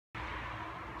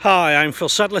Hi, I'm Phill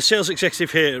Sadler, Sales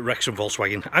Executive here at Wrexham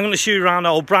Volkswagen. I'm going to show you around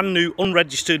our brand new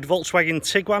unregistered Volkswagen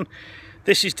Tiguan.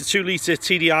 This is the 2-litre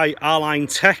TDI R-Line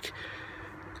Tech,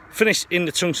 finished in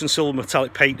the tungsten silver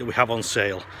metallic paint that we have on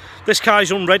sale. This car is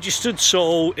unregistered,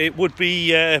 so it would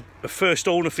be a first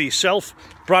owner for yourself,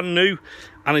 brand new,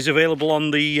 and is available on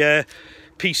the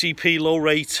PCP low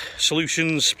rate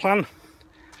solutions plan.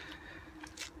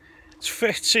 It's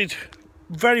fitted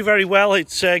very well.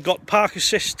 It's got park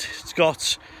assist, it's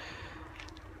got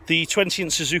the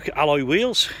 20-inch Suzuki alloy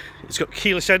wheels, it's got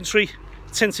keyless entry,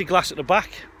 tinted glass at the back,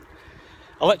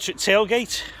 electric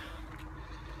tailgate,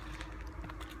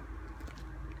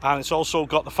 and it's also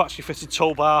got the factory fitted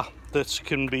tow bar that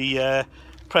can be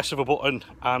press of a button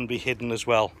and be hidden as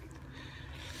well.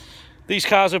 These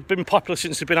cars have been popular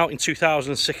since they've been out in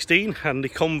 2016 and they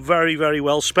come very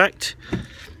well spec'd.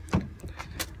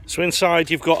 So inside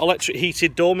you've got electric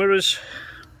heated door mirrors,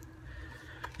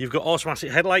 you've got automatic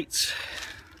headlights,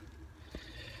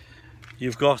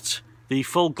 you've got the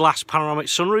full glass panoramic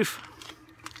sunroof,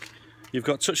 you've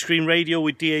got touchscreen radio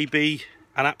with DAB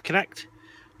and App Connect,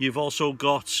 you've also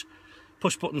got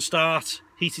push button start,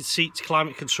 heated seats,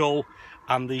 climate control,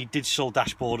 and the digital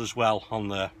dashboard as well on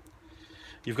there.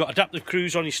 You've got adaptive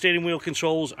cruise on your steering wheel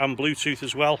controls and Bluetooth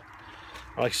as well.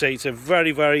 Like I say, it's a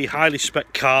very highly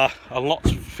spec car and lots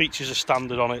of features are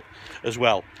standard on it as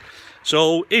well.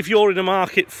 So if you're in the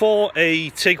market for a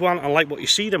Tiguan and like what you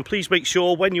see, then please make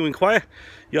sure when you inquire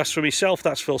you ask for myself,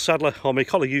 that's Phill Sadler, or my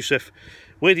colleague Youssef.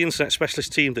 We're the internet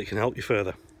specialist team that can help you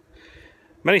further.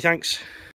 Many thanks.